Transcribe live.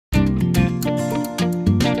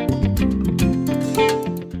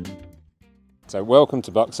So welcome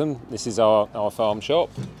to Bucksum. This is our farm shop,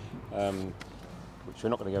 which we're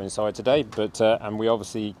not going to go inside today, but and we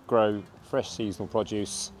obviously grow fresh seasonal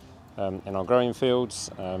produce in our growing fields,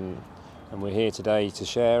 and we're here today to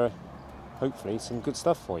share hopefully some good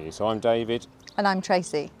stuff for you. So I'm David. And I'm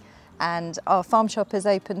Tracy, and our farm shop is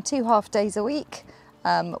open 2 half days a week.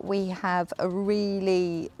 We have a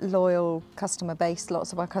really loyal customer base.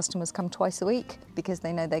 Lots of our customers come twice a week because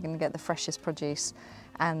they know they're going to get the freshest produce,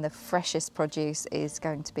 and the freshest produce is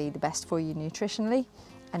going to be the best for you nutritionally,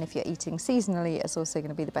 and if you're eating seasonally, it's also going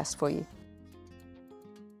to be the best for you.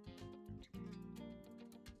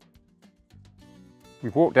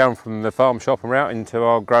 We've walked down from the farm shop and we're out into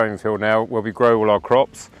our growing field now where we grow all our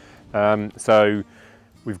crops. So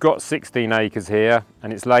we've got 16 acres here,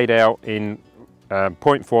 and it's laid out in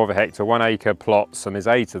 0.4 of a hectare, 1 acre plots, and there's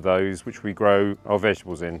 8 of those which we grow our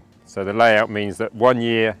vegetables in. So the layout means that 1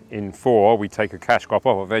 year in 4 we take a cash crop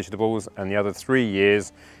off our vegetables, and the other 3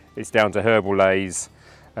 years it's down to herbal lays,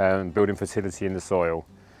 building fertility in the soil.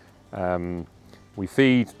 We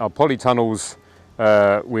feed our polytunnels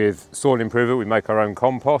with soil improver. We make our own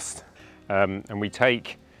compost, and we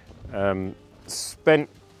take spent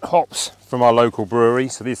hops from our local brewery.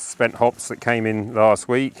 So these spent hops that came in last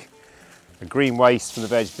week, a green waste from the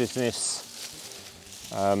veg business,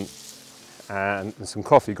 and some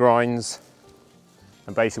coffee grinds,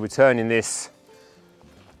 and basically we're turning this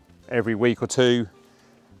every week or two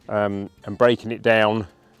and breaking it down,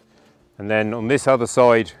 and then on this other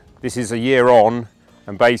side, this is a year on,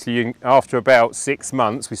 and basically after about 6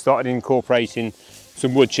 months we started incorporating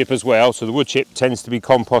some wood chip as well. So the wood chip tends to be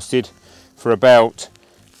composted for about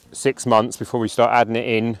 6 months before we start adding it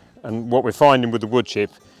in, and what we're finding with the wood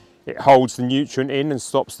chip, it holds the nutrient in and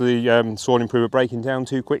stops the soil improver breaking down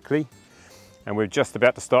too quickly. And we're just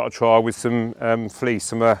about to start a trial with some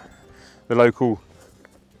fleece from the local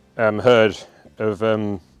herd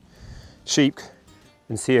of sheep,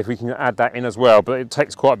 and see if we can add that in as well. But it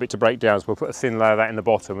takes quite a bit to break down, so we'll put a thin layer of that in the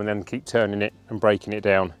bottom and then keep turning it and breaking it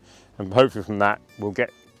down. And hopefully from that we'll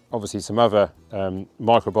get obviously some other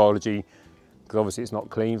microbiology, because obviously it's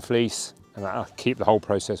not clean fleece, and that'll keep the whole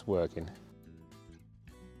process working.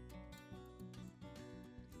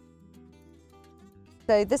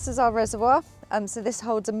 So this is our reservoir. So this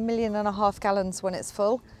holds 1.5 million gallons when it's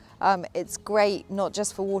full. It's great not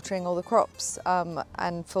just for watering all the crops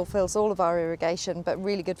and fulfills all of our irrigation, but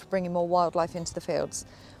really good for bringing more wildlife into the fields.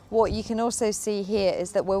 What you can also see here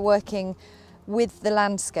is that we're working with the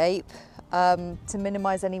landscape to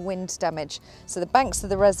minimise any wind damage. So the banks of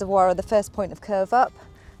the reservoir are the first point of curve up.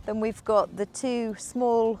 Then we've got the 2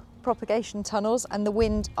 small propagation tunnels, and the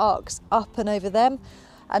wind arcs up and over them.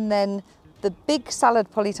 And then the big salad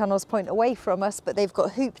polytunnels point away from us, but they've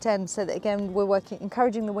got hooped ends, so that again we're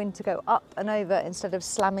encouraging the wind to go up and over instead of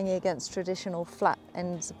slamming against traditional flat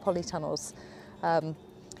ends of polytunnels.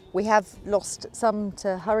 We have lost some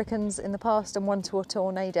to hurricanes in the past and 1 to a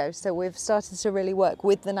tornado, so we've started to really work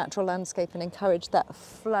with the natural landscape and encourage that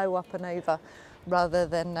flow up and over rather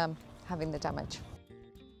than having the damage.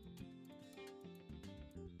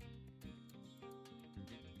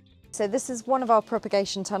 So this is one of our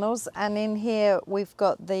propagation tunnels, and in here we've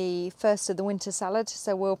got the first of the winter salad.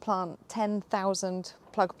 So we'll plant 10,000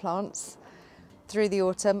 plug plants through the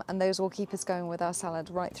autumn, and those will keep us going with our salad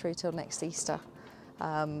right through till next Easter.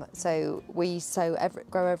 So we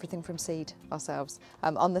grow everything from seed ourselves.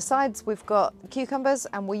 On the sides we've got cucumbers,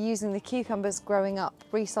 and we're using the cucumbers growing up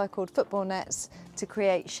recycled football nets to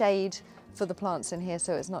create shade for the plants in here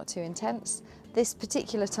so it's not too intense. This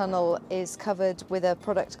particular tunnel is covered with a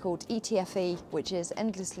product called ETFE, which is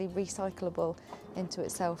endlessly recyclable into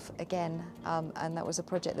itself again, and that was a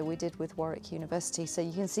project that we did with Warwick University. So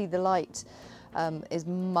you can see the light is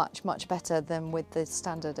much better than with the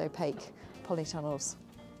standard opaque polytunnels.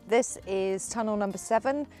 This is tunnel number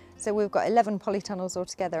 7, so we've got 11 polytunnels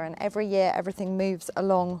altogether, and every year everything moves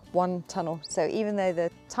along one tunnel. So even though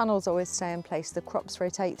the tunnels always stay in place, the crops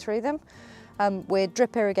rotate through them. We're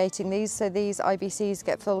drip irrigating these, so these IBCs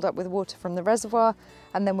get filled up with water from the reservoir,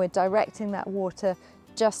 and then we're directing that water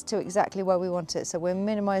just to exactly where we want it. So we're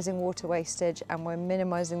minimising water wastage, and we're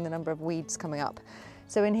minimising the number of weeds coming up.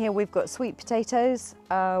 So in here we've got sweet potatoes.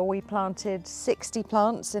 We planted 60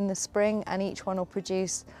 plants in the spring, and each one will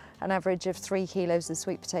produce an average of 3 kilos of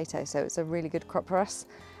sweet potato, so it's a really good crop for us.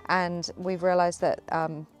 And we've realised that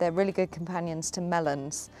they're really good companions to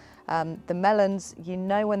melons. The melons, you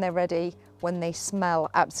know when they're ready, when they smell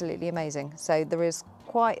absolutely amazing. So there is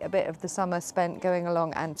quite a bit of the summer spent going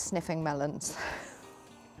along and sniffing melons.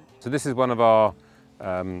 So this is one of our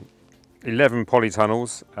 11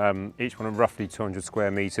 polytunnels, each one of roughly 200 square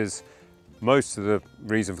metres. Most of the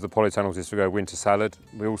reason for the polytunnels is to grow winter salad.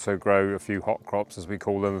 We also grow a few hot crops, as we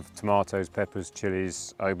call them, of tomatoes, peppers,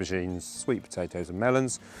 chilies, aubergines, sweet potatoes and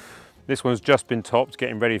melons. This one's just been topped,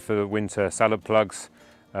 getting ready for the winter salad plugs.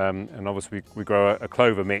 And obviously we grow a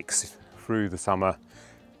clover mix through the summer,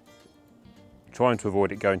 trying to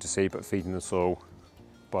avoid it going to seed, but feeding the soil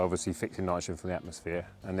by obviously fixing nitrogen from the atmosphere.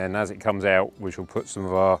 And then as it comes out, we shall put some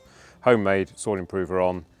of our homemade soil improver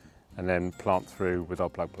on and then plant through with our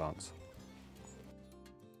plug plants.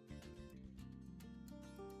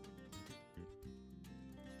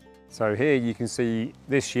 So here you can see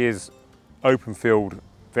this year's open field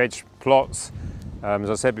veg plots. As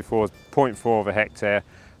I said before, 0.4 of a hectare,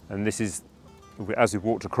 and this is, as we've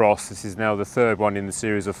walked across, this is now the third one in the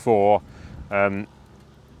series of 4.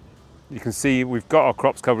 You can see we've got our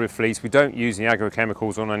crops covered with fleece. We don't use any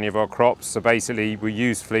agrochemicals on any of our crops, so basically we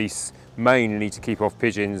use fleece mainly to keep off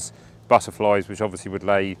pigeons, butterflies, which obviously would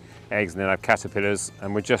lay eggs and then have caterpillars,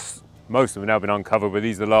 and most of them have now been uncovered, but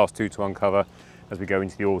these are the last 2 to uncover as we go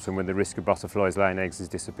into the autumn when the risk of butterflies laying eggs is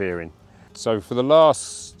disappearing. So for the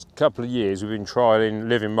last couple of years we've been trialling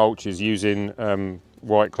living mulches using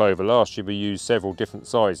white clover. Last year we used several different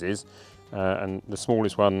sizes, and the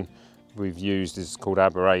smallest one we've used is called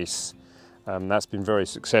Aberrace. That's been very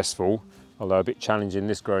successful, although a bit challenging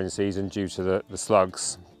this growing season due to the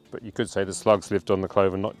slugs. But you could say the slugs lived on the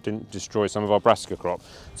clover and didn't destroy some of our brassica crop.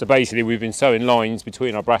 So basically we've been sowing lines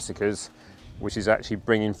between our brassicas, which is actually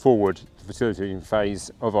bringing forward the fertility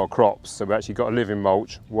phase of our crops. So we've actually got a living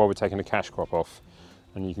mulch while we're taking the cash crop off.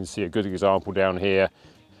 And you can see a good example down here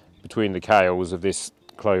between the kales of this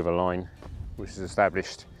clover line, which is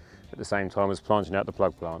established at the same time as planting out the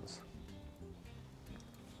plug plants.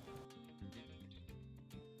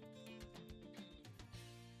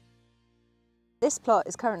 This plot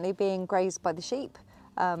is currently being grazed by the sheep.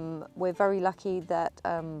 We're very lucky that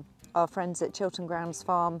our friends at Chiltern Grounds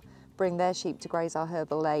Farm bring their sheep to graze our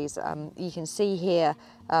herbal lays. You can see here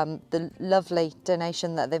the lovely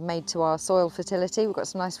donation that they've made to our soil fertility. We've got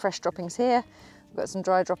some nice fresh droppings here, we've got some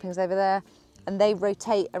dry droppings over there, and they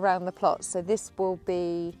rotate around the plot. So this will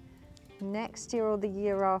be next year or the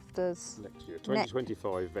year after's? Next year,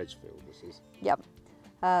 2025 veg field this is. Yep.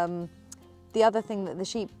 The other thing that the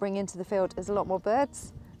sheep bring into the field is a lot more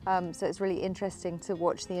birds. So it's really interesting to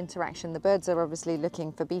watch the interaction. The birds are obviously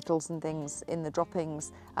looking for beetles and things in the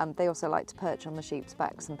droppings. They also like to perch on the sheep's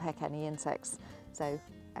backs and peck any insects. So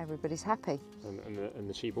everybody's happy. And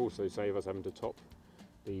the sheep also save us having to top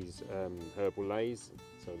these herbal lays,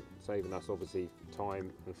 so saving us obviously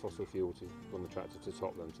time and fossil fuel on the tractor to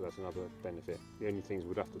top them. So that's another benefit. The only things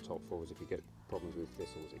we'd have to top for is if you get problems with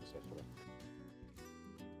thistles, etc.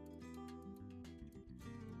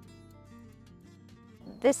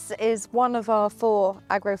 This is one of our 4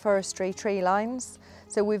 agroforestry tree lines.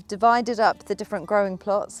 So we've divided up the different growing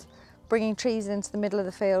plots, bringing trees into the middle of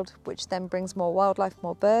the field, which then brings more wildlife,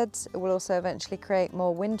 more birds. It will also eventually create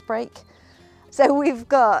more windbreak. So we've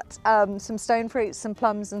got some stone fruits, some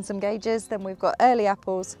plums and some gauges. Then we've got early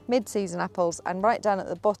apples, mid-season apples, and right down at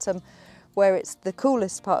the bottom where it's the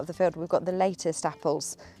coolest part of the field, we've got the latest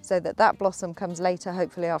apples, so that blossom comes later,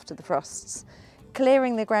 hopefully after the frosts.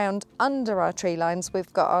 Clearing the ground under our tree lines,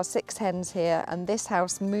 we've got our 6 hens here, and this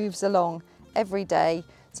house moves along every day.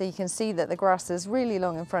 So you can see that the grass is really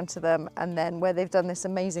long in front of them, and then where they've done this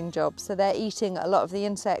amazing job. So they're eating a lot of the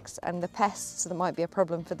insects and the pests that might be a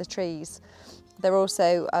problem for the trees. They're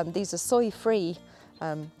also, these are soy-free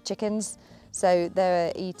chickens. So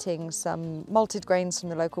they're eating some malted grains from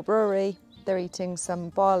the local brewery. They're eating some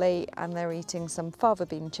barley, and they're eating some fava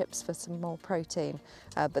bean chips for some more protein.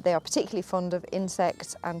 But they are particularly fond of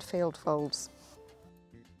insects and field voles.